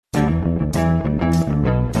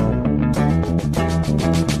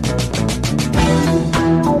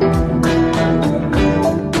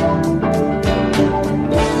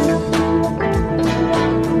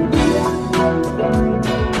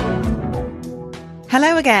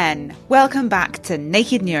Hello again. Welcome back to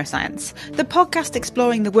Naked Neuroscience, the podcast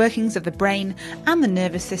exploring the workings of the brain and the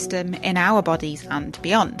nervous system in our bodies and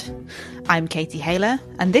beyond. I'm Katie Haylor,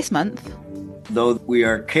 and this month... Though we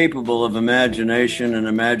are capable of imagination and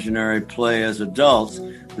imaginary play as adults,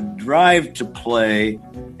 the drive to play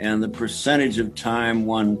and the percentage of time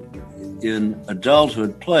one in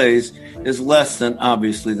adulthood plays is less than,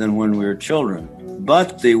 obviously, than when we were children.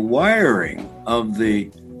 But the wiring of the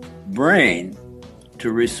brain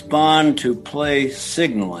to respond to play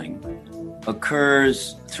signaling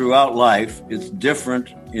occurs throughout life. It's different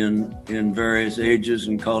in various ages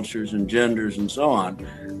and cultures and genders and so on,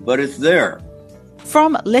 but it's there.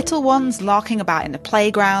 From little ones larking about in the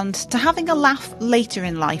playground to having a laugh later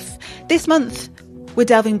in life, this month we're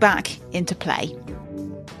delving back into play.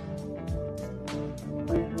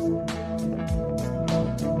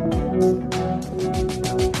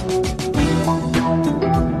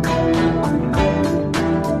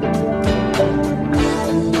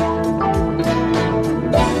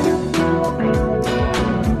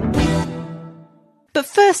 But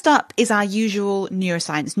first up is our usual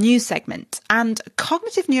neuroscience news segment, and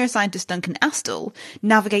cognitive neuroscientist Duncan Astle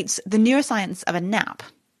navigates the neuroscience of a nap.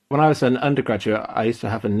 When I was an undergraduate, I used to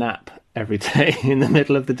have a nap every day in the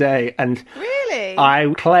middle of the day, and Really?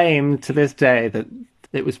 I claim to this day that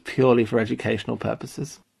it was purely for educational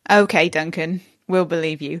purposes. Okay, Duncan, we'll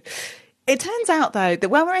believe you. It turns out, though, that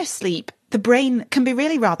when we're asleep, the brain can be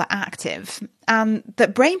really rather active, and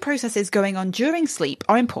that brain processes going on during sleep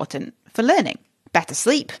are important for learning. Better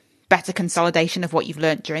sleep, better consolidation of what you've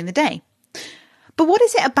learnt during the day. But what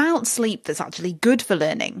is it about sleep that's actually good for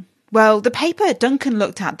learning? Well, the paper Duncan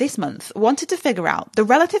looked at this month wanted to figure out the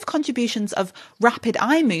relative contributions of rapid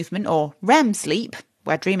eye movement, or REM sleep,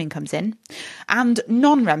 where dreaming comes in, and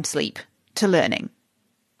non-REM sleep to learning.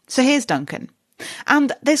 So here's Duncan.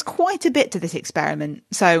 And there's quite a bit to this experiment,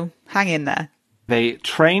 so hang in there. They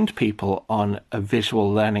trained people on a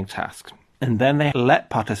visual learning task, and then they let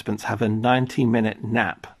participants have a 90-minute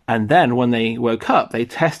nap. And then when they woke up, they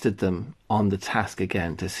tested them on the task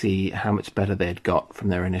again to see how much better they had got from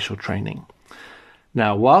their initial training.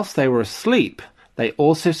 Now, whilst they were asleep, they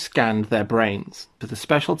also scanned their brains with a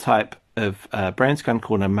special type of brain scan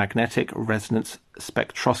called a magnetic resonance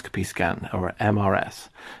spectroscopy scan, or a MRS.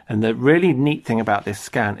 And the really neat thing about this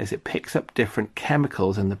scan is it picks up different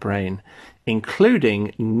chemicals in the brain,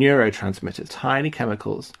 including neurotransmitters, tiny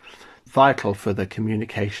chemicals vital for the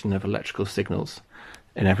communication of electrical signals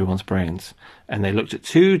in everyone's brains. And they looked at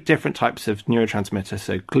two different types of neurotransmitters.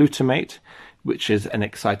 So glutamate, which is an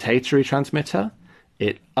excitatory transmitter.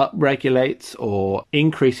 It upregulates or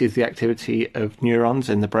increases the activity of neurons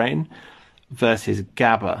in the brain, versus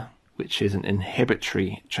GABA, which is an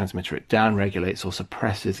inhibitory transmitter. It downregulates or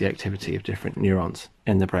suppresses the activity of different neurons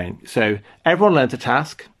in the brain. So everyone learns a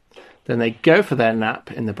task, then they go for their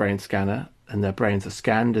nap in the brain scanner, and their brains are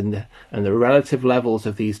scanned, and the relative levels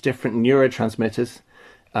of these different neurotransmitters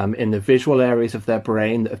in the visual areas of their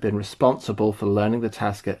brain that have been responsible for learning the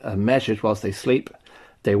task are measured whilst they sleep.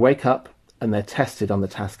 They wake up and they're tested on the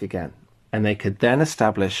task again. And they could then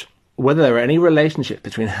establish whether there were any relationship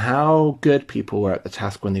between how good people were at the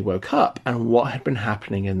task when they woke up and what had been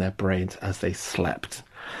happening in their brains as they slept.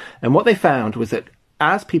 And what they found was that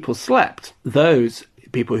as people slept, those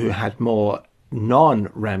people who had more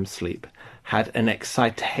non-REM sleep had an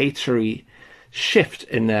excitatory shift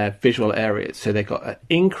in their visual areas. So they got an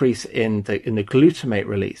increase in the glutamate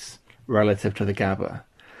release relative to the GABA.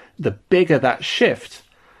 The bigger that shift,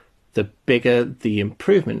 the bigger the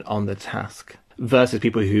improvement on the task, versus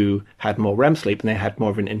people who had more REM sleep and they had more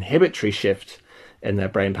of an inhibitory shift in their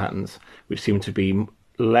brain patterns, which seemed to be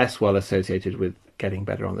less well associated with getting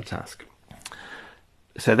better on the task.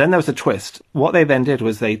 So then there was a twist. What they then did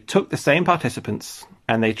was they took the same participants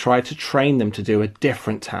and they tried to train them to do a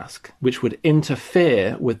different task, which would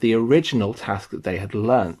interfere with the original task that they had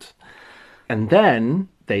learnt. And then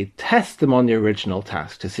they test them on the original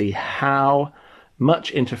task to see how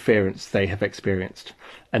much interference they have experienced.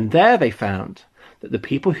 And there they found that the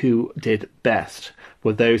people who did best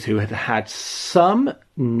were those who had had some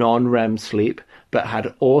non-REM sleep, but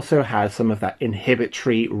had also had some of that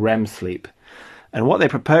inhibitory REM sleep. And what they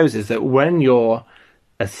propose is that when you're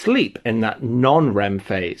asleep in that non-REM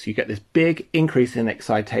phase, you get this big increase in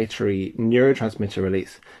excitatory neurotransmitter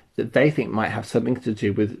release that they think might have something to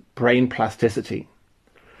do with brain plasticity.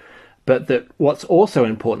 But that what's also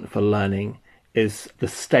important for learning is the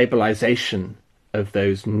stabilization of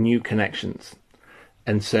those new connections.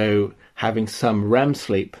 And so having some REM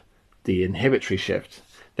sleep, the inhibitory shift,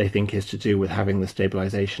 they think is to do with having the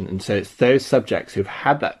stabilization. And so it's those subjects who've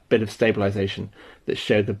had that bit of stabilization that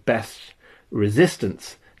show the best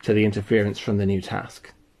resistance to the interference from the new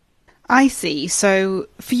task. I see. So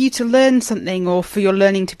for you to learn something, or for your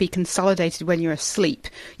learning to be consolidated when you're asleep,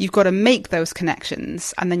 you've got to make those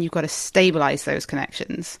connections, and then you've got to stabilize those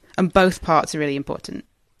connections. And both parts are really important.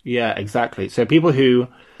 Yeah, exactly. So people who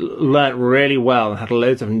learnt really well and had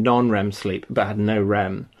loads of non-REM sleep but had no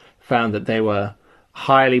REM found that they were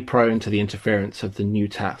highly prone to the interference of the new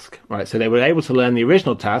task, right? So they were able to learn the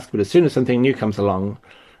original task, but as soon as something new comes along,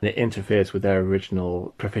 it interferes with their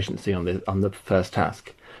original proficiency on the first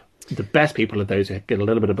task. The best people are those who get a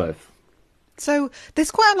little bit of both. So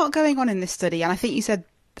there's quite a lot going on in this study, and I think you said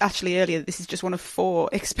actually earlier that this is just one of 4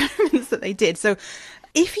 experiments that they did. So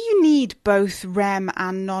if you need both REM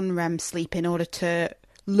and non-REM sleep in order to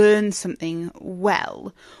learn something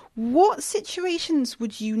well, what situations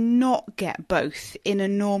would you not get both in a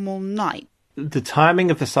normal night? The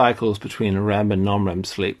timing of the cycles between REM and non-REM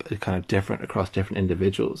sleep are kind of different across different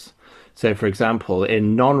individuals. So, for example,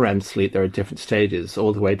 in non-REM sleep, there are different stages,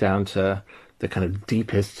 all the way down to the kind of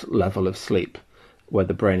deepest level of sleep, where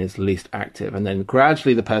the brain is least active. And then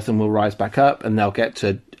gradually the person will rise back up and they'll get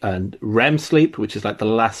to REM sleep, which is like the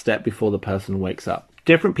last step before the person wakes up.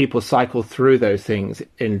 Different people cycle through those things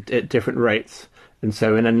at different rates. And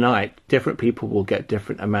so in a night, different people will get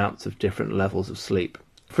different amounts of different levels of sleep.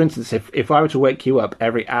 For instance, if I were to wake you up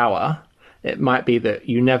every hour, it might be that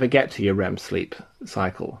you never get to your REM sleep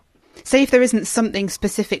cycle. Say if there isn't something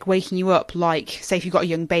specific waking you up, like, say if you've got a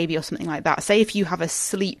young baby or something like that, say if you have a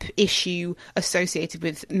sleep issue associated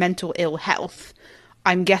with mental ill health,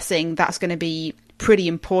 I'm guessing that's going to be pretty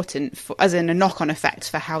important as in a knock-on effect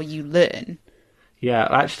for how you learn. Yeah,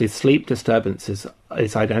 actually, sleep disturbance is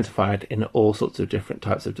identified in all sorts of different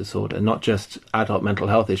types of disorder, not just adult mental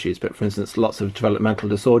health issues, but for instance, lots of developmental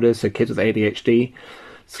disorders. So kids with ADHD,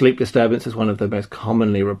 sleep disturbance is one of the most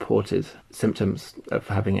commonly reported symptoms of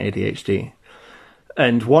having ADHD.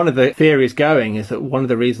 And one of the theories going is that one of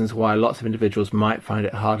the reasons why lots of individuals might find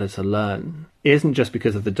it harder to learn isn't just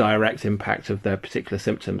because of the direct impact of their particular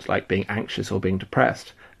symptoms, like being anxious or being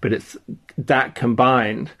depressed, but it's that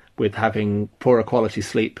combined with having poorer quality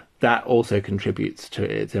sleep, that also contributes to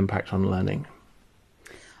its impact on learning.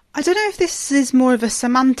 I don't know if this is more of a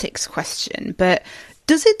semantics question, but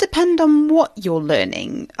does it depend on what you're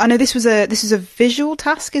learning? I know this is a visual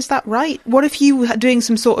task, is that right? What if you were doing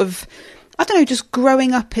some sort of, I don't know, just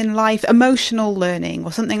growing up in life, emotional learning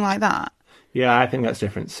or something like that? Yeah, I think that's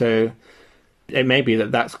different. So it may be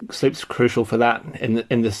that sleep's crucial for that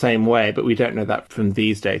in the same way, but we don't know that from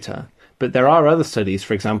these data. But there are other studies.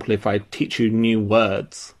 For example, if I teach you new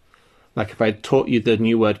words, like if I taught you the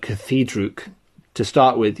new word cathedruk to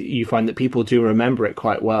start with, you find that people do remember it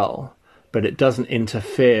quite well, but it doesn't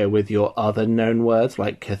interfere with your other known words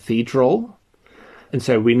like cathedral. And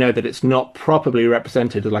so we know that it's not properly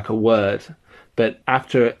represented like a word, but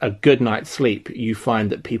after a good night's sleep, you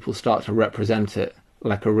find that people start to represent it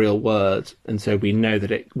like a real word. And so we know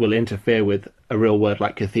that it will interfere with a real word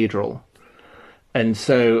like cathedral. And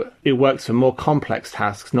so it works for more complex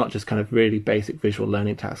tasks, not just kind of really basic visual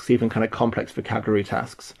learning tasks, even kind of complex vocabulary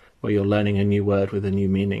tasks where you're learning a new word with a new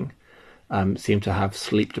meaning, seem to have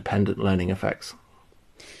sleep-dependent learning effects.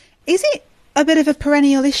 Is it a bit of a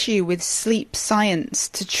perennial issue with sleep science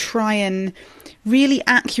to try and really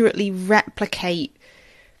accurately replicate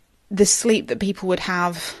the sleep that people would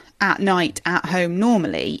have at night at home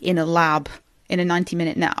normally in a lab in a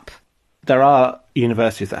 90-minute nap? There are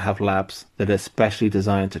universities that have labs that are specially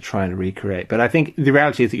designed to try and recreate. But I think the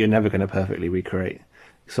reality is that you're never going to perfectly recreate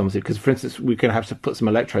someone's sleep. Because, for instance, we're going to have to put some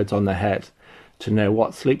electrodes on their head to know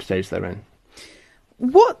what sleep stage they're in.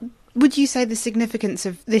 What would you say the significance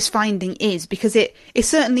of this finding is? Because it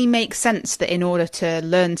certainly makes sense that in order to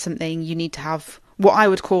learn something, you need to have what I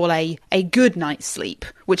would call a good night's sleep,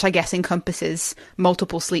 which I guess encompasses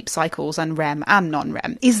multiple sleep cycles and REM and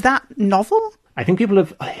non-REM. Is that novel? I think people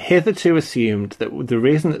have hitherto assumed that the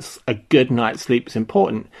reason that a good night's sleep is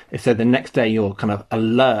important is so the next day you're kind of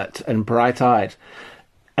alert and bright-eyed.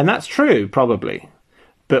 And that's true, probably.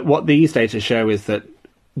 But what these data show is that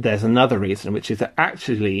there's another reason, which is that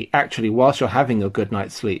actually, whilst you're having your good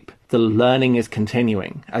night's sleep, the learning is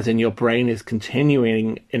continuing, as in your brain is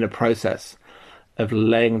continuing in a process of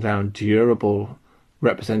laying down durable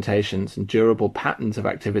representations and durable patterns of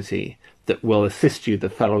activity that will assist you the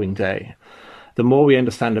following day. The more we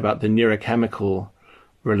understand about the neurochemical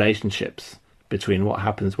relationships between what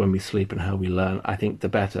happens when we sleep and how we learn, I think the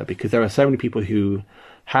better, because there are so many people who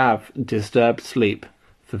have disturbed sleep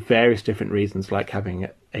for various different reasons, like having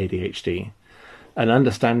ADHD, and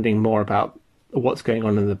understanding more about what's going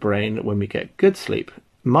on in the brain when we get good sleep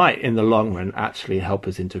might, in the long run, actually help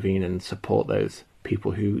us intervene and support those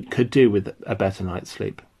people who could do with a better night's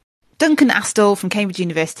sleep. Duncan Astell from Cambridge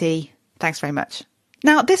University, thanks very much.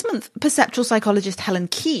 Now, this month, perceptual psychologist Helen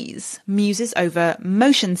Keyes muses over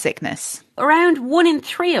motion sickness. Around 1 in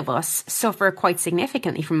 3 of us suffer quite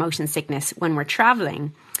significantly from motion sickness when we're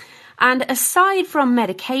travelling. And aside from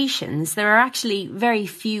medications, there are actually very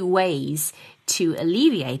few ways to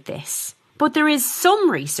alleviate this. But there is some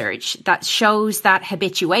research that shows that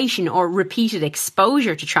habituation or repeated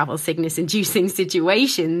exposure to travel sickness-inducing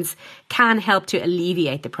situations can help to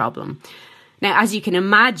alleviate the problem. Now, as you can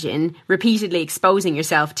imagine, repeatedly exposing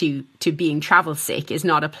yourself to being travel sick is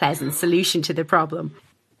not a pleasant solution to the problem.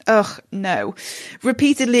 Ugh, no.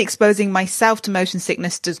 Repeatedly exposing myself to motion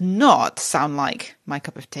sickness does not sound like my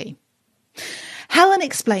cup of tea. Helen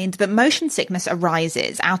explained that motion sickness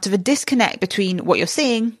arises out of a disconnect between what you're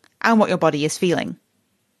seeing and what your body is feeling.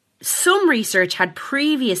 Some research had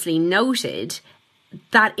previously noted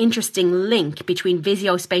that interesting link between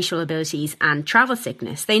visuospatial abilities and travel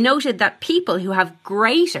sickness. They noted that people who have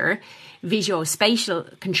greater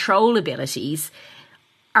visuospatial control abilities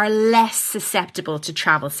are less susceptible to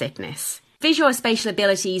travel sickness. Visuospatial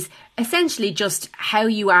abilities, essentially just how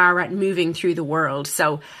you are at moving through the world.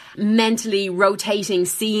 So mentally rotating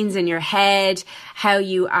scenes in your head, how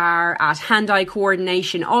you are at hand-eye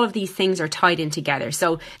coordination, all of these things are tied in together.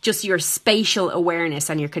 So just your spatial awareness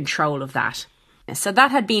and your control of that. So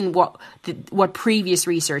that had been what previous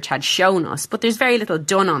research had shown us, but there's very little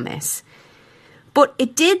done on this. But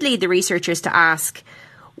it did lead the researchers to ask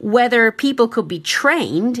whether people could be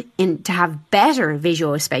trained to have better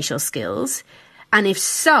visuospatial skills, and if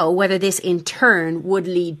so, whether this in turn would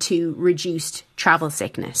lead to reduced travel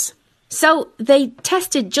sickness. So they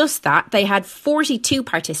tested just that. They had 42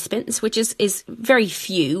 participants, which is very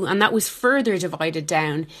few, and that was further divided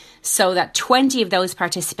down so that 20 of those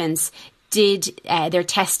participants did their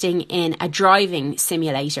testing in a driving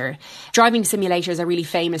simulator. Driving simulators are really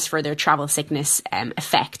famous for their travel sickness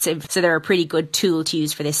effects, so they're a pretty good tool to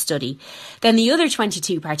use for this study. Then the other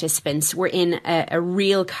 22 participants were in a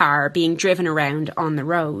real car being driven around on the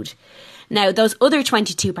road. Now, those other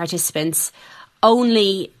 22 participants,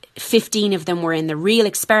 only 15 of them were in the real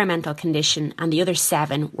experimental condition and the other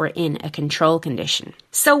 7 were in a control condition.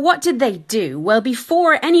 So what did they do? Well,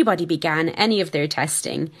 before anybody began any of their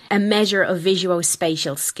testing, a measure of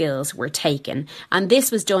visuospatial skills were taken, and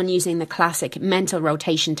this was done using the classic mental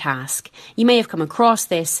rotation task. You may have come across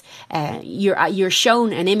this. You're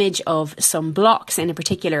shown an image of some blocks in a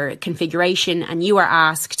particular configuration, and you are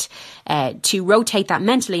asked to rotate that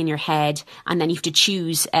mentally in your head, and then you have to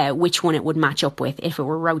choose which one it would match up with if it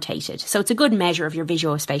were rotated. So it's a good measure of your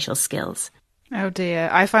visuospatial skills. Oh dear,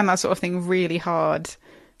 I find that sort of thing really hard.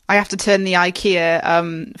 I have to turn the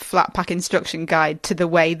IKEA flat pack instruction guide to the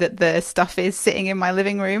way that the stuff is sitting in my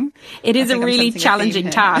living room. It is a really challenging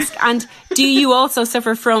task. And do you also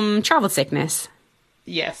suffer from travel sickness?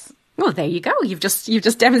 Yes. Well, there you go. You've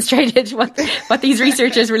just demonstrated what these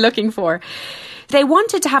researchers were looking for. They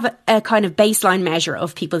wanted to have a kind of baseline measure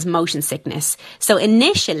of people's motion sickness. So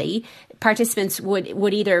initially, participants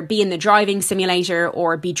would either be in the driving simulator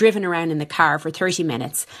or be driven around in the car for 30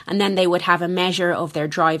 minutes, and then they would have a measure of their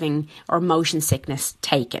driving or motion sickness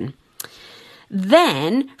taken.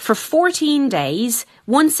 Then, for 14 days,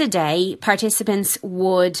 once a day, participants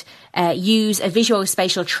would use a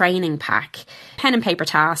visuospatial training pack, pen and paper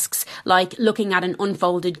tasks, like looking at an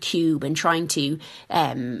unfolded cube and trying to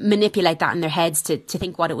manipulate that in their heads to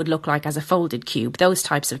think what it would look like as a folded cube, those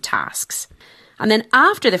types of tasks. And then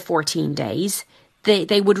after the 14 days,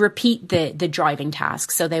 they would repeat the driving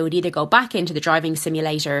task. So they would either go back into the driving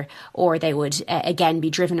simulator or they would again be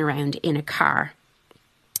driven around in a car.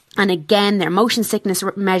 And again, their motion sickness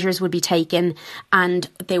measures would be taken, and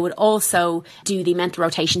they would also do the mental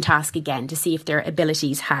rotation task again to see if their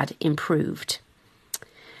abilities had improved.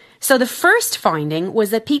 So the first finding was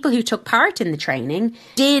that people who took part in the training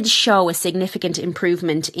did show a significant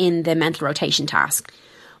improvement in the mental rotation task.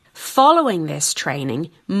 Following this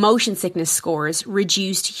training, motion sickness scores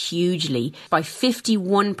reduced hugely by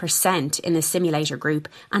 51% in the simulator group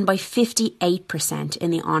and by 58%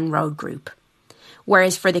 in the on-road group.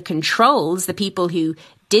 Whereas for the controls, the people who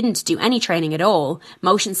didn't do any training at all,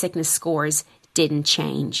 motion sickness scores didn't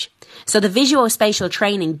change. So the visuospatial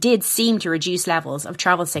training did seem to reduce levels of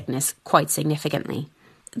travel sickness quite significantly.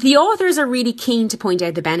 The authors are really keen to point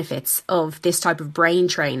out the benefits of this type of brain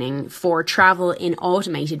training for travel in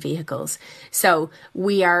automated vehicles. So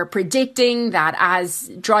we are predicting that as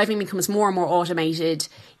driving becomes more and more automated,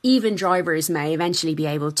 even drivers may eventually be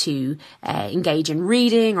able to engage in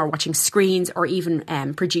reading or watching screens or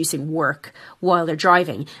even producing work while they're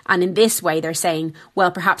driving. And in this way, they're saying, well,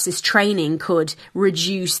 perhaps this training could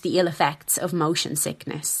reduce the ill effects of motion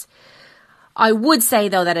sickness. I would say,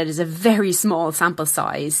 though, that it is a very small sample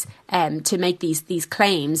size to make these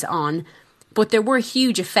claims on, but there were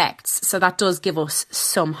huge effects, so that does give us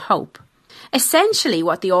some hope. Essentially,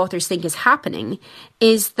 what the authors think is happening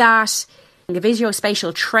is that the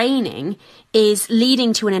visuospatial training is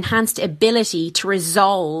leading to an enhanced ability to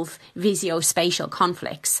resolve visuospatial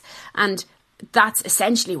conflicts. And that's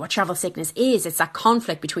essentially what travel sickness is. It's that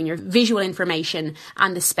conflict between your visual information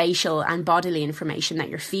and the spatial and bodily information that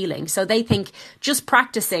you're feeling. So they think just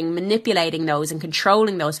practicing manipulating those and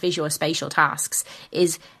controlling those visuospatial tasks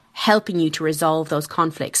is helping you to resolve those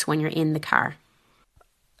conflicts when you're in the car.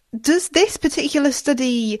 Does this particular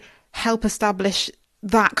study help establish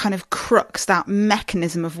that kind of crux, that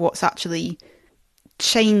mechanism of what's actually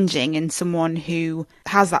changing in someone who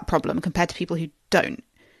has that problem compared to people who don't?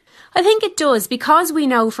 I think it does, because we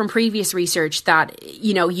know from previous research that,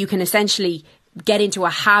 you can essentially get into a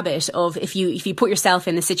habit of, if you put yourself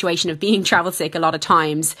in the situation of being travel sick a lot of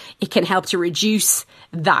times, it can help to reduce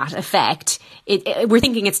that effect. We're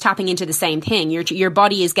thinking it's tapping into the same thing. Your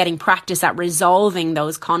body is getting practice at resolving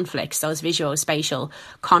those conflicts, those visuospatial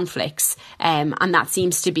conflicts. And that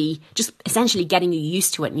seems to be just essentially getting you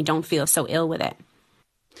used to it and you don't feel so ill with it.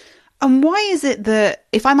 And why is it that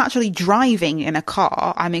if I'm actually driving in a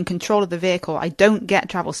car, I'm in control of the vehicle, I don't get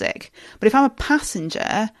travel sick? But if I'm a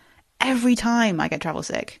passenger, every time I get travel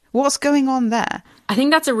sick, what's going on there? I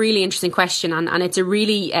think that's a really interesting question, and it's a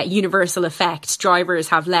really universal effect. Drivers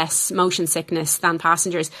have less motion sickness than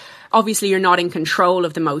passengers. Obviously, you're not in control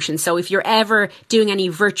of the motion. So if you're ever doing any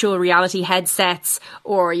virtual reality headsets,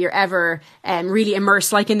 or you're ever really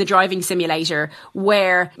immersed, like in the driving simulator,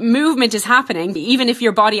 where movement is happening, even if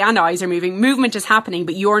your body and eyes are moving, movement is happening,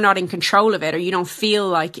 but you're not in control of it, or you don't feel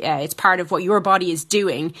like it's part of what your body is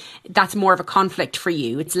doing, that's more of a conflict for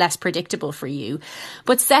you. It's less predictable for you.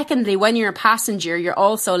 But secondly, when you're a passenger, you're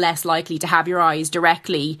also less likely to have your eyes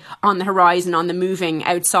directly on the horizon, on the moving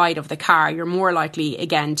outside of the car. You're more likely,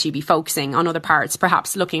 again, to be focusing on other parts,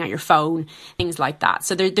 perhaps looking at your phone, things like that.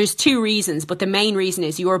 So there's two reasons, but the main reason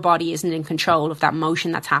is your body isn't in control of that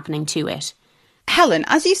motion that's happening to it. Helen,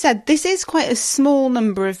 as you said, this is quite a small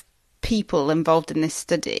number of people involved in this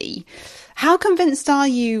study. How convinced are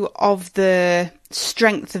you of the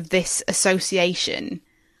strength of this association?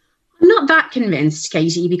 I'm not that convinced,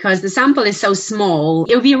 Katie, because the sample is so small.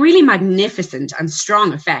 It would be a really magnificent and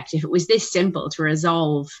strong effect if it was this simple to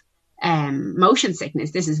resolve motion sickness.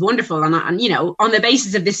 This is wonderful. And on the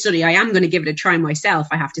basis of this study, I am going to give it a try myself,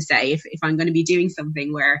 I have to say, if I'm going to be doing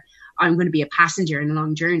something where I'm going to be a passenger in a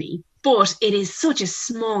long journey. But it is such a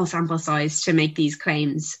small sample size to make these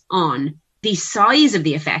claims on. The size of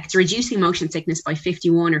the effects, reducing motion sickness by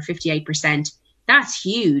 51 or 58%, that's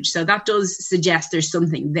huge. So that does suggest there's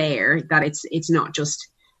something there, that it's not just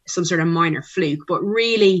some sort of minor fluke, but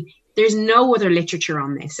really there's no other literature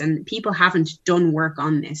on this and people haven't done work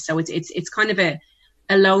on this. So it's kind of a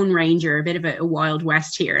lone ranger, a bit of a wild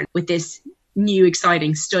west here with this new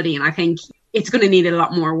exciting study. And I think it's going to need a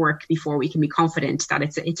lot more work before we can be confident that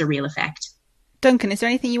it's a real effect. Duncan, is there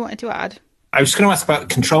anything you wanted to add? I was going to ask about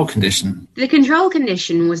the control condition. The control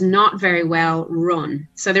condition was not very well run.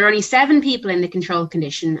 So there were only 7 people in the control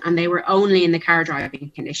condition and they were only in the car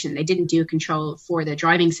driving condition. They didn't do a control for the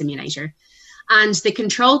driving simulator. And the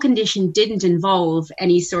control condition didn't involve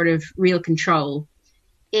any sort of real control.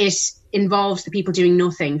 It involved the people doing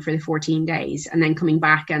nothing for the 14 days and then coming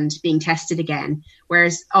back and being tested again.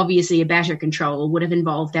 Whereas obviously a better control would have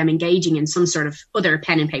involved them engaging in some sort of other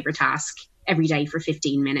pen and paper task every day for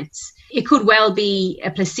 15 minutes. It could well be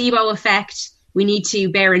a placebo effect. We need to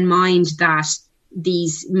bear in mind that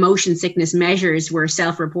these motion sickness measures were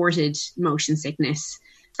self-reported motion sickness.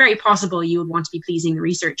 It's very possible you would want to be pleasing the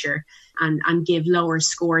researcher and give lower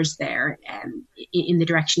scores there in the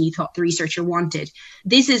direction you thought the researcher wanted.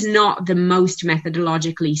 This is not the most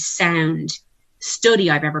methodologically sound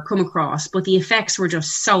study I've ever come across, but the effects were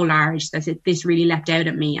just so large that this really leapt out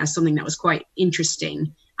at me as something that was quite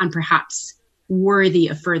interesting and perhaps worthy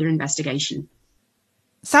of further investigation.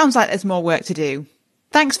 Sounds like there's more work to do.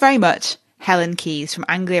 Thanks very much, Helen Keyes from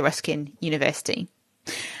Anglia Ruskin University.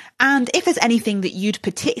 And if there's anything that you'd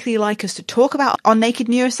particularly like us to talk about on Naked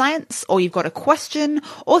Neuroscience, or you've got a question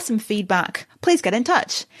or some feedback, please get in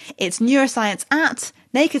touch. It's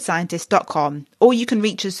neuroscience@nakedscientist.com, or you can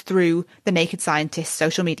reach us through the Naked Scientist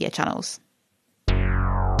social media channels.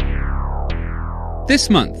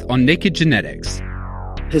 This month on Naked Genetics.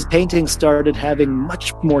 His paintings started having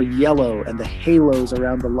much more yellow and the halos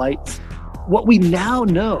around the lights. What we now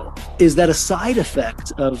know is that a side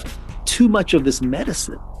effect of too much of this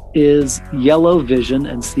medicine is yellow vision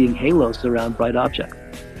and seeing halos around bright objects.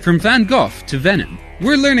 From Van Gogh to Venom,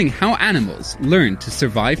 we're learning how animals learn to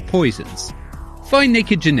survive poisons. Find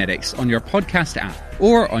Naked Genetics on your podcast app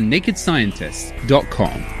or on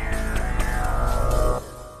nakedscientists.com.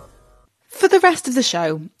 For the rest of the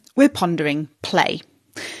show, we're pondering play.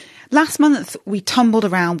 Last month, we tumbled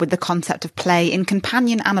around with the concept of play in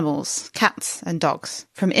companion animals, cats and dogs,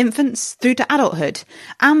 from infants through to adulthood,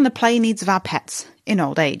 and the play needs of our pets in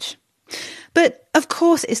old age. But, of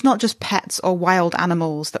course, it's not just pets or wild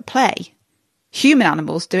animals that play. Human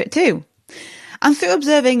animals do it too. And through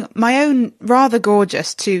observing my own rather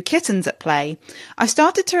gorgeous 2 kittens at play, I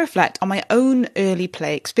started to reflect on my own early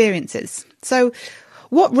play experiences. So,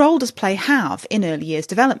 what role does play have in early years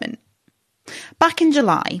development? Back in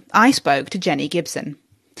July, I spoke to Jenny Gibson,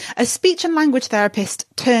 a speech and language therapist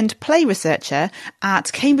turned play researcher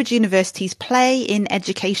at Cambridge University's Play in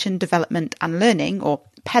Education, Development and Learning, or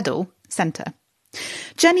PEDAL, Centre.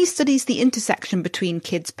 Jenny studies the intersection between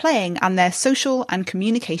kids playing and their social and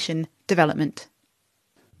communication development.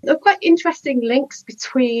 There are quite interesting links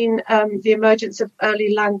between the emergence of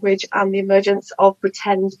early language and the emergence of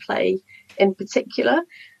pretend play in particular.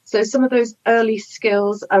 So some of those early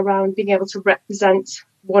skills around being able to represent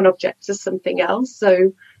one object as something else.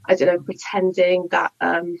 So, I don't know, pretending that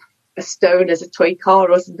a stone is a toy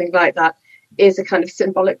car or something like that is a kind of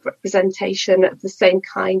symbolic representation of the same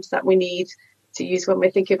kind that we need to use when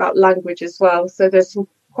we're thinking about language as well. So there's some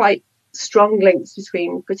quite strong links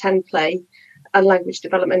between pretend play and language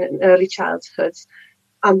development in early childhood.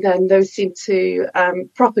 And then those seem to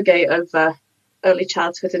propagate over early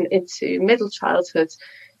childhood and into middle childhood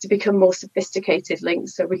to become more sophisticated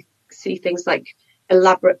links. So we see things like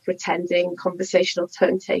elaborate pretending, conversational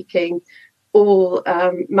turn-taking, all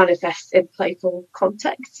manifest in playful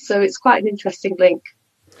context. So it's quite an interesting link.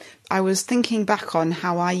 I was thinking back on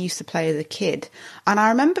how I used to play as a kid, and I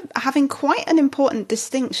remember having quite an important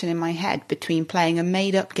distinction in my head between playing a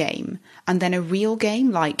made-up game and then a real game,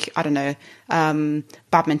 like, I don't know,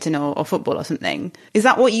 badminton or football or something. Is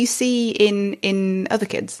that what you see in other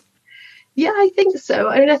kids? Yeah, I think so.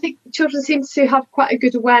 I mean, I think children seem to have quite a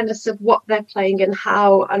good awareness of what they're playing and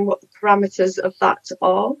how and what the parameters of that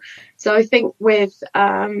are. So I think with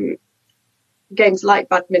games like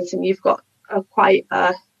badminton, you've got quite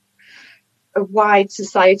a wide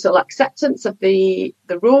societal acceptance of the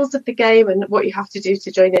rules of the game and what you have to do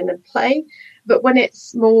to join in and play. But when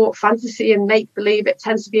it's more fantasy and make-believe, it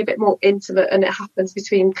tends to be a bit more intimate, and it happens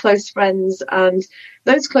between close friends, and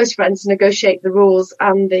those close friends negotiate the rules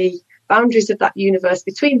and the boundaries of that universe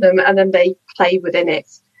between them, and then they play within it.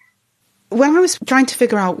 When I was trying to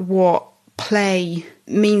figure out what play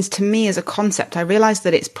means to me as a concept, I realised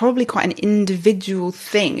that it's probably quite an individual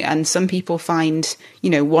thing, and some people find,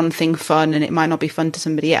 one thing fun and it might not be fun to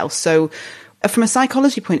somebody else. So from a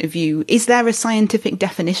psychology point of view, is there a scientific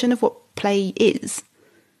definition of what play is?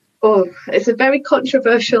 Oh, it's a very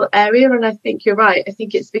controversial area, and I think you're right. I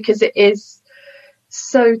think it's because it is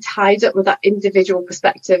so tied up with that individual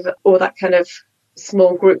perspective or that kind of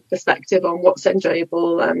small group perspective on what's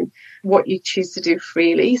enjoyable and what you choose to do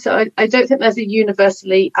freely. So I don't think there's a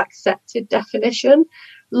universally accepted definition.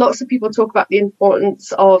 Lots of people talk about the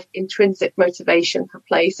importance of intrinsic motivation for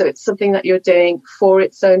play. So it's something that you're doing for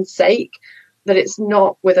its own sake, that it's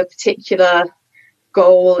not with a particular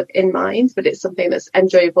goal in mind, but it's something that's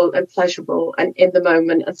enjoyable and pleasurable and in the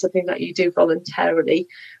moment, and something that you do voluntarily.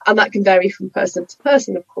 And that can vary from person to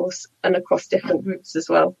person, of course, and across different groups as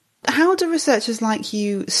well. How do researchers like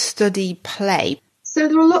you study play? So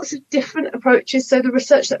there are lots of different approaches. So the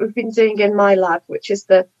research that we've been doing in my lab, which is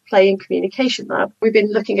the Play and Communication Lab, we've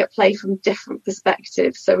been looking at play from different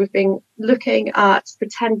perspectives. So we've been looking at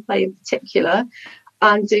pretend play in particular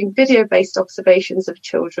and doing video-based observations of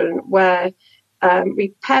children where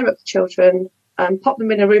we pair up children, pop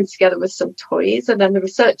them in a room together with some toys, and then the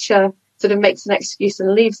researcher sort of makes an excuse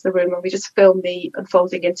and leaves the room, and we just film the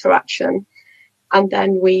unfolding interaction. And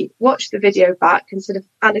then we watch the video back and sort of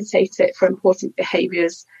annotate it for important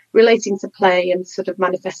behaviours relating to play and sort of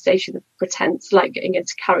manifestation of pretense, like getting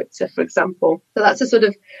into character, for example. So that's a sort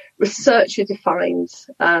of researcher defined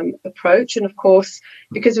approach. And of course,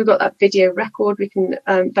 because we've got that video record, we can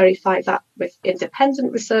verify that with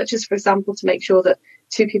independent researchers, for example, to make sure that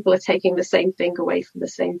two people are taking the same thing away from the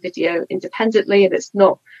same video independently, and it's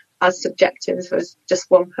not as subjective as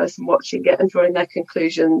just one person watching it and drawing their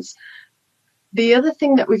conclusions. The other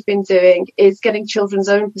thing that we've been doing is getting children's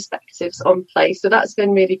own perspectives on play. So that's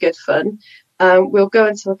been really good fun. We'll go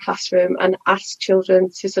into a classroom and ask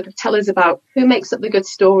children to sort of tell us about who makes up the good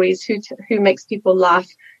stories, who makes people laugh,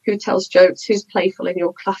 who tells jokes, who's playful in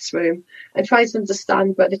your classroom, and try to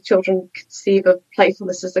understand whether children conceive of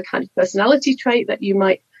playfulness as a kind of personality trait that you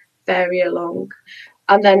might vary along.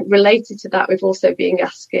 And then related to that, we've also been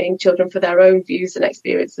asking children for their own views and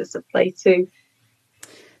experiences of play too.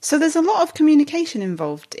 So there's a lot of communication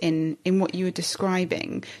involved in what you were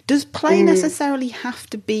describing. Does play necessarily have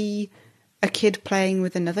to be a kid playing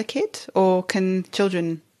with another kid, or can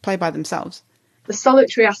children play by themselves? The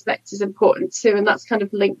solitary aspect is important too, and that's kind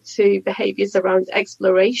of linked to behaviours around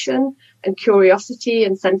exploration and curiosity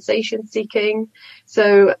and sensation seeking.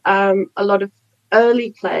 So a lot of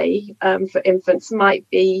early play for infants might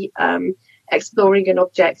be exploring an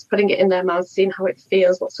object, putting it in their mouth, seeing how it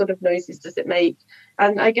feels, what sort of noises does it make.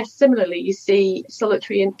 And I guess similarly, you see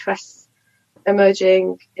solitary interests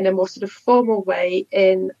emerging in a more sort of formal way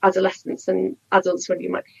in adolescents and adults, when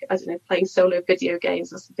you might be, I don't know, playing solo video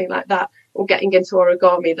games or something like that, or getting into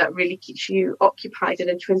origami that really keeps you occupied and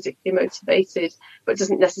intrinsically motivated, but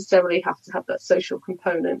doesn't necessarily have to have that social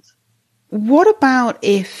component. What about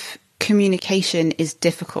if communication is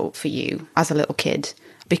difficult for you as a little kid?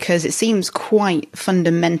 Because it seems quite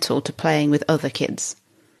fundamental to playing with other kids.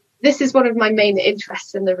 This is one of my main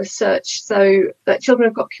interests in the research. So that children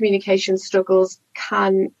who've got communication struggles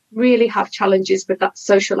can really have challenges with that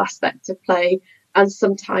social aspect of play. And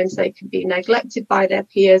sometimes they can be neglected by their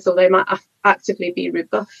peers, or they might actively be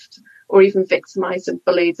rebuffed or even victimised and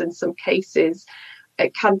bullied in some cases.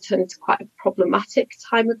 It can turn into quite a problematic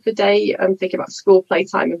time of the day. I'm thinking about school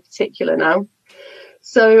playtime in particular now.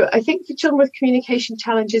 So I think for children with communication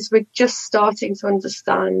challenges, we're just starting to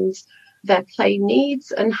understand their play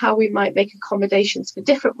needs and how we might make accommodations for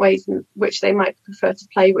different ways in which they might prefer to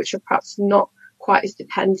play, which are perhaps not quite as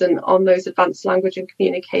dependent on those advanced language and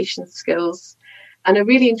communication skills. And a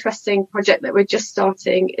really interesting project that we're just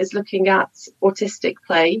starting is looking at autistic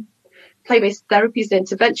play. Play-based therapies and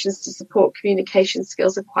interventions to support communication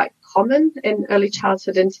skills are quite common in early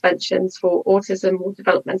childhood interventions for autism or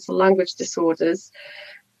developmental language disorders,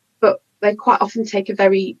 but they quite often take a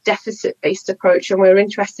very deficit-based approach, and we're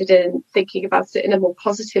interested in thinking about it in a more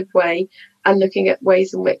positive way and looking at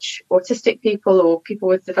ways in which autistic people or people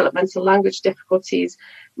with developmental language difficulties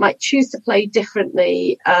might choose to play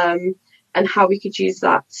differently, and how we could use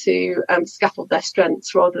that to scaffold their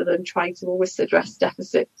strengths rather than trying to always address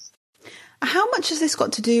deficits. How much has this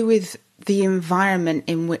got to do with the environment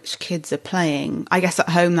in which kids are playing? I guess at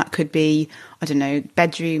home that could be, I don't know,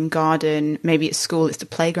 bedroom, garden, maybe at school it's the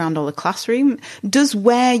playground or the classroom. Does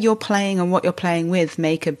where you're playing and what you're playing with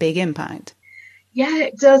make a big impact? Yeah,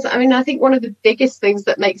 it does. I mean, I think one of the biggest things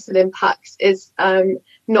that makes an impact is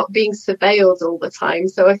not being surveilled all the time.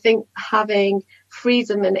 So I think having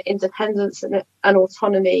freedom and independence and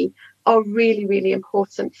autonomy are really, really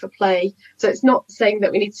important for play. So it's not saying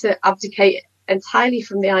that we need to abdicate entirely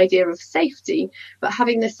from the idea of safety, but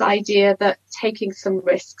having this idea that taking some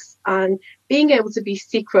risks and being able to be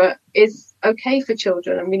secret is okay for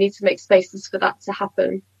children, and we need to make spaces for that to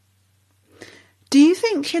happen. Do you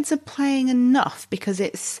think kids are playing enough? Because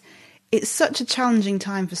it's such a challenging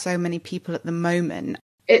time for so many people at the moment.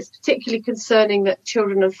 It's particularly concerning that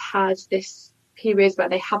children have had this periods where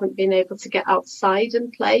they haven't been able to get outside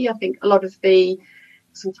and play. I think a lot of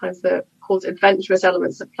sometimes the called adventurous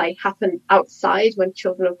elements of play happen outside when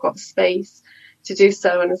children have got space to do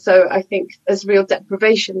so. And so I think there's real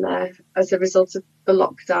deprivation there as a result of the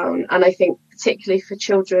lockdown. And I think particularly for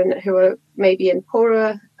children who are maybe in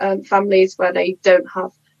poorer families where they don't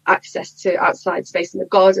have access to outside space in the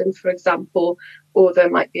garden, for example, or there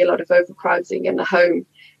might be a lot of overcrowding in the home,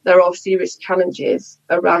 there are serious challenges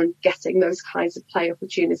around getting those kinds of play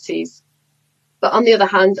opportunities. But on the other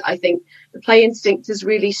hand, I think the play instinct is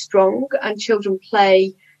really strong, and children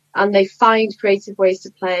play and they find creative ways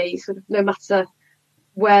to play sort of no matter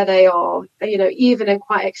where they are. You know, even in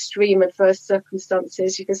quite extreme adverse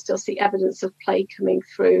circumstances, you can still see evidence of play coming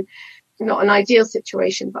through. Not an ideal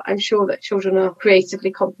situation, but I'm sure that children are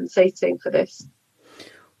creatively compensating for this.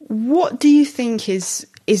 What do you think is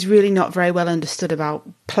is really not very well understood about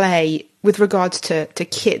play with regards to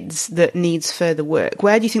kids that needs further work?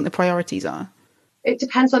 Where do you think the priorities are? It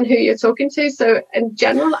depends on who you're talking to. So in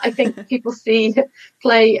general, I think people see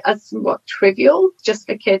play as somewhat trivial. Just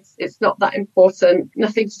for kids, it's not that important,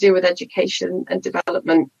 nothing to do with education and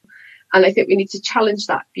development. And I think we need to challenge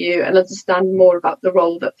that view and understand more about the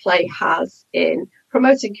role that play has in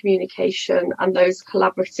promoting communication and those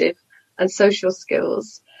collaborative and social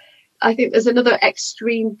skills. I think there's another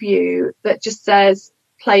extreme view that just says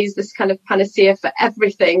play is this kind of panacea for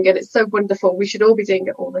everything, and it's so wonderful, we should all be doing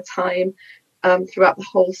it all the time, throughout the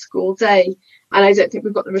whole school day. And I don't think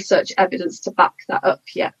we've got the research evidence to back that up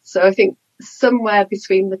yet. So I think somewhere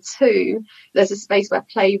between the two, there's a space where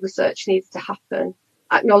play research needs to happen,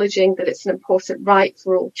 acknowledging that it's an important right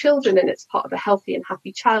for all children and it's part of a healthy and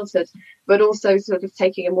happy childhood, but also sort of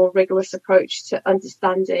taking a more rigorous approach to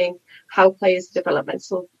understanding how play is a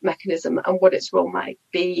developmental mechanism and what its role might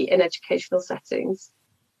be in educational settings.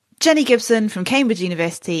 Jenny Gibson from Cambridge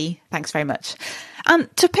University, thanks very much.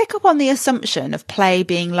 And to pick up on the assumption of play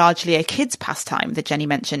being largely a kid's pastime that Jenny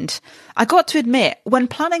mentioned, I got to admit, when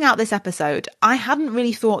planning out this episode, I hadn't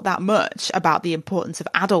really thought that much about the importance of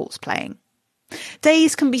adults playing.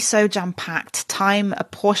 Days can be so jam-packed, time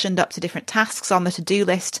apportioned up to different tasks on the to-do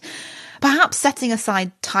list. Perhaps setting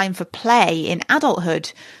aside time for play in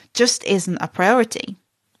adulthood just isn't a priority.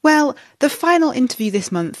 Well, the final interview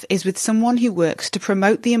this month is with someone who works to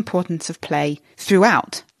promote the importance of play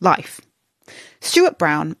throughout life. Stuart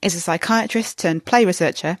Brown is a psychiatrist turned play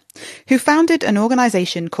researcher who founded an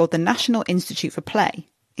organisation called the National Institute for Play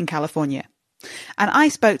in California. And I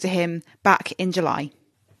spoke to him back in July.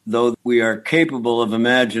 Though we are capable of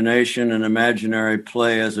imagination and imaginary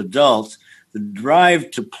play as adults, the drive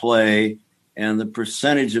to play and the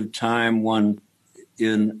percentage of time one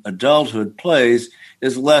in adulthood plays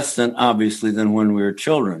is less than, obviously, than when we were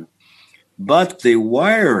children. But the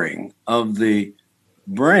wiring of the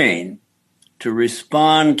brain to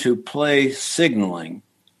respond to play signaling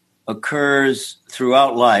occurs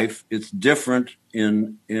throughout life. It's different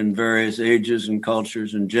in various ages and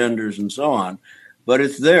cultures and genders and so on, but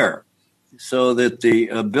it's there. So that the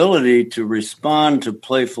ability to respond to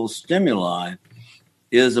playful stimuli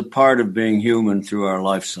is a part of being human through our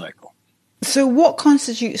life cycle. So what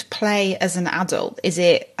constitutes play as an adult? Is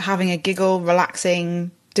it having a giggle, relaxing,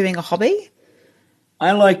 doing a hobby?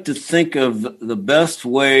 I like to think of the best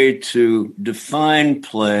way to define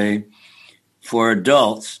play for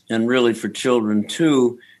adults, and really for children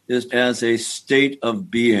too, is as a state of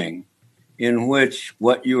being in which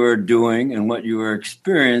what you are doing and what you are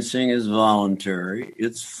experiencing is voluntary,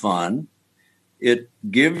 it's fun, it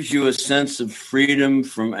gives you a sense of freedom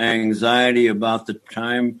from anxiety about the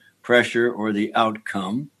time pressure or the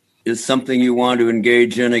outcome, is something you want to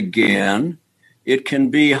engage in again. It can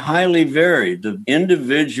be highly varied. The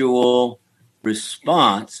individual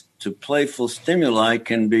response to playful stimuli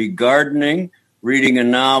can be gardening, reading a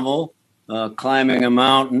novel, climbing a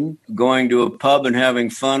mountain, going to a pub and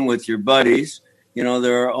having fun with your buddies. You know,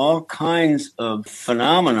 there are all kinds of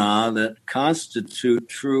phenomena that constitute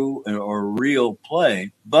true or real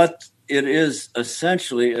play, but it is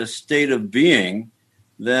essentially a state of being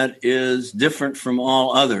that is different from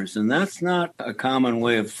all others. And that's not a common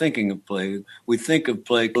way of thinking of play. We think of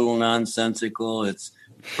play a little nonsensical, it's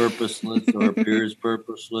purposeless or appears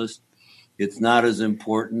purposeless. It's not as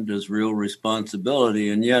important as real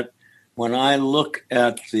responsibility. And yet, when I look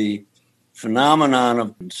at the phenomenon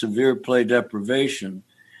of severe play deprivation,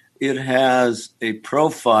 it has a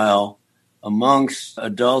profile amongst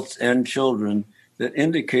adults and children that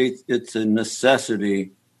indicates it's a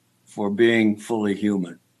necessity for being fully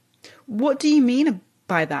human. What do you mean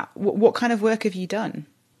by that? What kind of work have you done?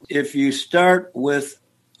 If you start with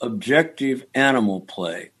objective animal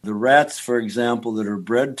play, the rats, for example, that are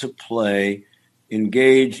bred to play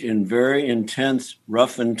engage in very intense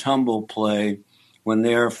rough and tumble play when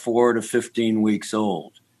they are 4 to 15 weeks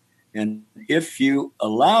old. And if you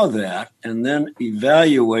allow that and then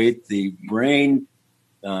evaluate the brain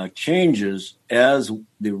changes as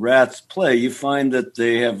the rats play, you find that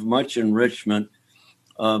they have much enrichment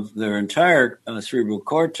of their entire cerebral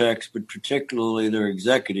cortex, but particularly their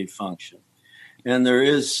executive function. And there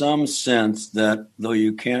is some sense that, though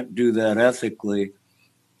you can't do that ethically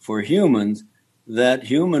for humans, that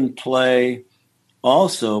human play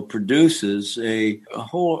also produces a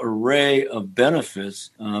whole array of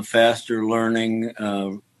benefits, faster learning,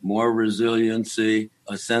 more resiliency,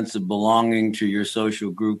 a sense of belonging to your social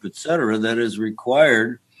group, etc., that is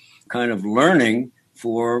required kind of learning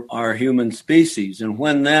for our human species. And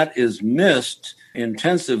when that is missed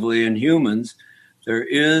intensively in humans, there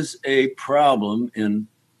is a problem in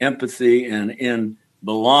empathy and in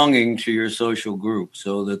belonging to your social group,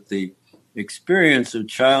 so that the experience of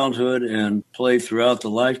childhood and play throughout the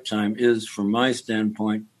lifetime is, from my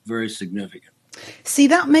standpoint, very significant. See,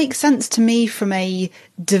 that makes sense to me from a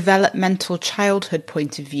developmental childhood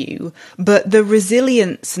point of view, but the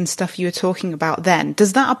resilience and stuff you were talking about then,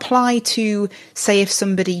 does that apply to, say, if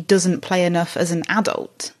somebody doesn't play enough as an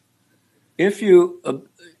adult? If you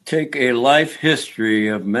take a life history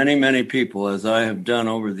of many, many people, as I have done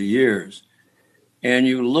over the years, and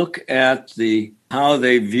you look at how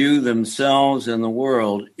they view themselves and the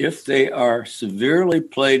world, if they are severely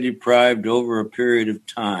play deprived over a period of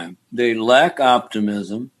time, they lack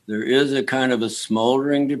optimism. There is a kind of a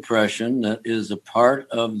smoldering depression that is a part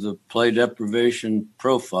of the play deprivation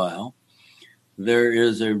profile. There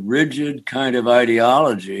is a rigid kind of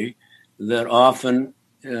ideology that often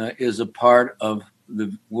is a part of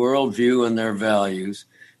the worldview and their values.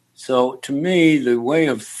 So to me, the way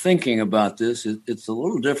of thinking about this, it's a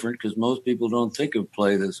little different because most people don't think of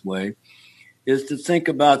play this way, is to think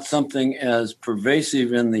about something as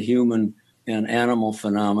pervasive in the human and animal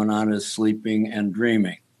phenomenon as sleeping and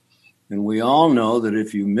dreaming. And we all know that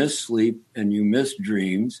if you miss sleep and you miss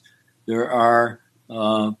dreams, there are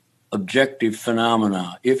objective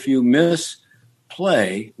phenomena. If you miss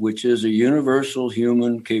play, which is a universal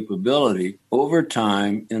human capability, over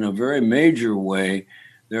time, in a very major way,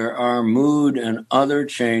 there are mood and other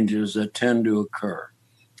changes that tend to occur.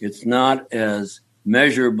 It's not as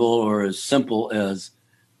measurable or as simple as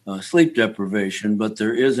sleep deprivation, but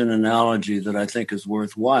there is an analogy that I think is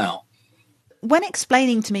worthwhile. When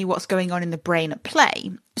explaining to me what's going on in the brain at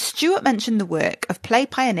play, Stuart mentioned the work of play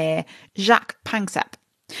pioneer Jacques Panksepp,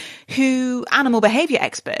 who animal behaviour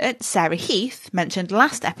expert Sarah Heath mentioned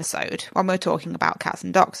last episode when we were talking about cats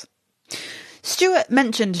and dogs. Stuart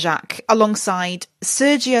mentioned Jacques alongside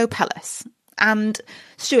Sergio Pellis, and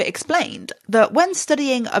Stuart explained that when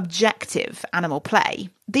studying objective animal play,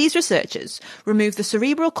 these researchers removed the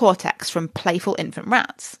cerebral cortex from playful infant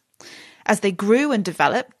rats. As they grew and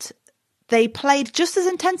developed, they played just as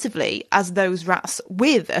intensively as those rats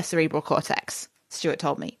with a cerebral cortex, Stuart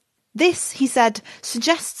told me. This, he said,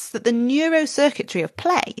 suggests that the neurocircuitry of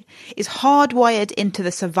play is hardwired into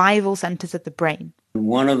the survival centres of the brain.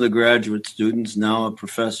 One of the graduate students, now a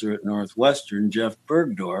professor at Northwestern, Jeff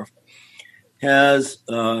Bergdorf, has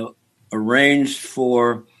arranged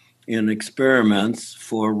for, in experiments,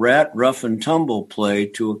 for rat rough and tumble play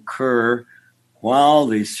to occur while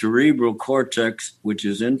the cerebral cortex, which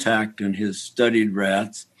is intact in his studied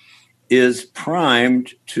rats, is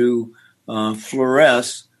primed to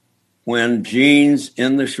fluoresce when genes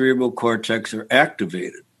in the cerebral cortex are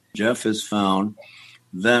activated. Jeff has found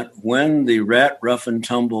that when the rat rough and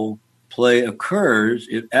tumble play occurs,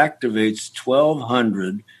 it activates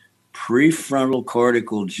 1,200 prefrontal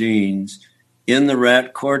cortical genes in the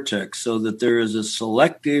rat cortex, so that there is a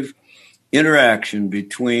selective interaction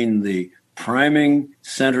between the priming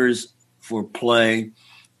centers for play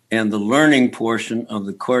and the learning portion of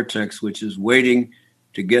the cortex, which is waiting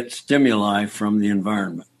to get stimuli from the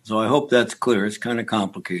environment. So I hope that's clear. It's kind of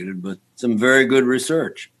complicated, but some very good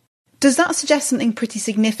research. Does that suggest something pretty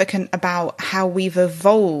significant about how we've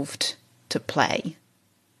evolved to play?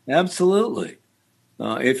 Absolutely.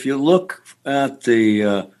 If you look at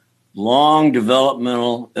the long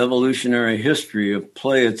developmental evolutionary history of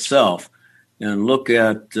play itself and look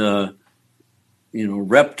at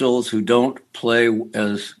reptiles who don't play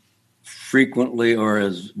as frequently or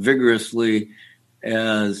as vigorously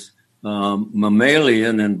as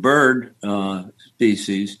mammalian and bird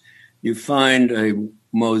species, you find a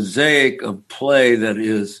mosaic of play that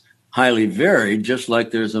is highly varied, just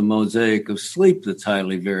like there's a mosaic of sleep that's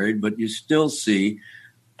highly varied, but you still see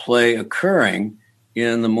play occurring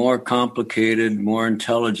in the more complicated, more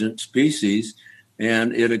intelligent species,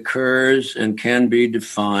 and it occurs and can be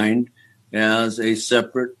defined as a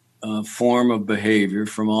separate form of behavior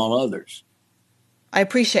from all others. I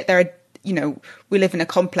appreciate there are, we live in a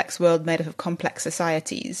complex world made up of complex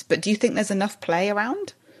societies, but do you think there's enough play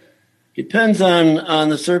around? Depends on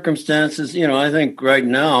the circumstances. I think right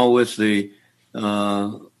now with the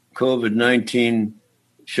COVID-19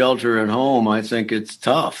 shelter at home, I think it's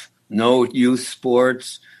tough. No youth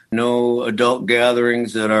sports, no adult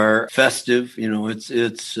gatherings that are festive.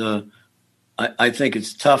 I think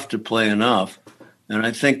it's tough to play enough. And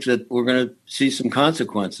I think that we're going to see some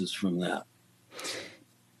consequences from that.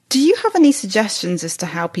 Do you have any suggestions as to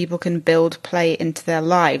how people can build play into their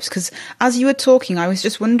lives? Because as you were talking, I was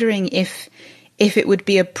just wondering if it would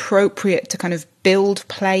be appropriate to kind of build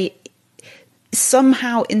play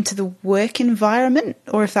somehow into the work environment,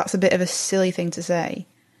 or if that's a bit of a silly thing to say.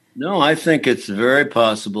 No, I think it's very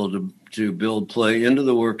possible to build play into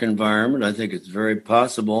the work environment. I think it's very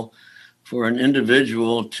possible for an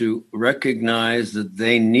individual to recognize that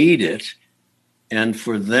they need it and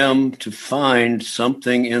for them to find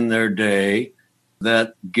something in their day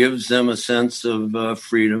that gives them a sense of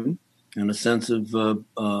freedom and a sense of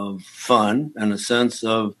fun and a sense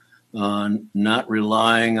of not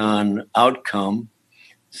relying on outcome,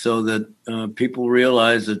 so that people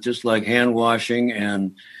realize that just like hand washing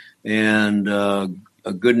and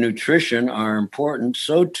a good nutrition are important,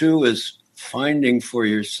 so too is finding for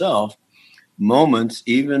yourself moments,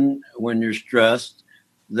 even when you're stressed,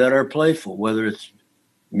 that are playful, whether it's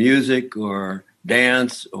music or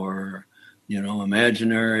dance or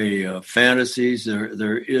imaginary fantasies.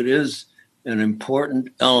 There it is an important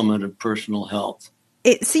element of personal health.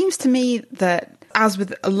 It seems to me that, as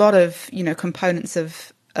with a lot of components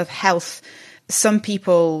of health, some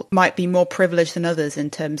people might be more privileged than others in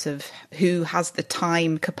terms of who has the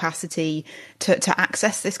time capacity to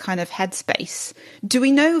access this kind of headspace. Do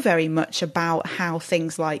we know very much about how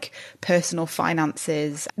things like personal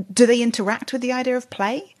finances, do they interact with the idea of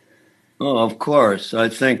play? Oh, of course. I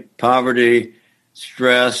think poverty,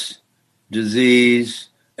 stress, disease,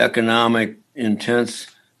 economic intense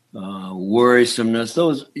worrisomeness,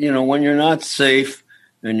 those, when you're not safe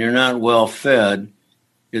and you're not well fed,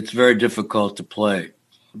 it's very difficult to play.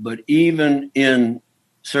 But even in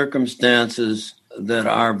circumstances that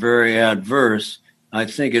are very adverse, I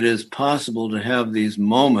think it is possible to have these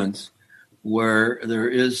moments where there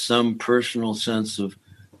is some personal sense of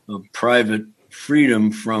private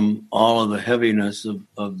freedom from all of the heaviness of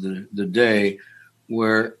the day,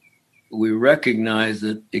 where we recognize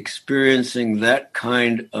that experiencing that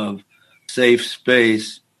kind of safe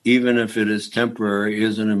space, even if it is temporary,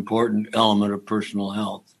 is an important element of personal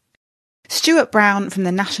health. Stuart Brown from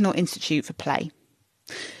the National Institute for Play.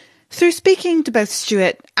 Through speaking to both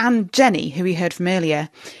Stuart and Jenny, who we heard from earlier,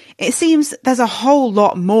 it seems there's a whole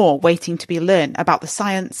lot more waiting to be learned about the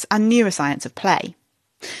science and neuroscience of play.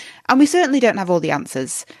 And we certainly don't have all the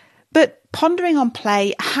answers, but pondering on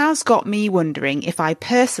play has got me wondering if I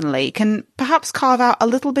personally can perhaps carve out a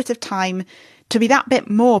little bit of time to be that bit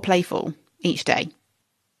more playful each day.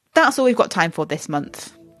 That's all we've got time for this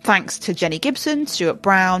month. Thanks to Jenny Gibson, Stuart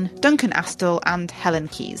Brown, Duncan Astle and Helen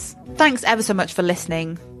Keyes. Thanks ever so much for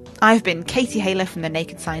listening. I've been Katie Haylor from the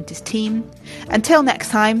Naked Scientist team. Until next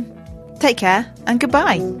time, take care and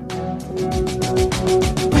goodbye.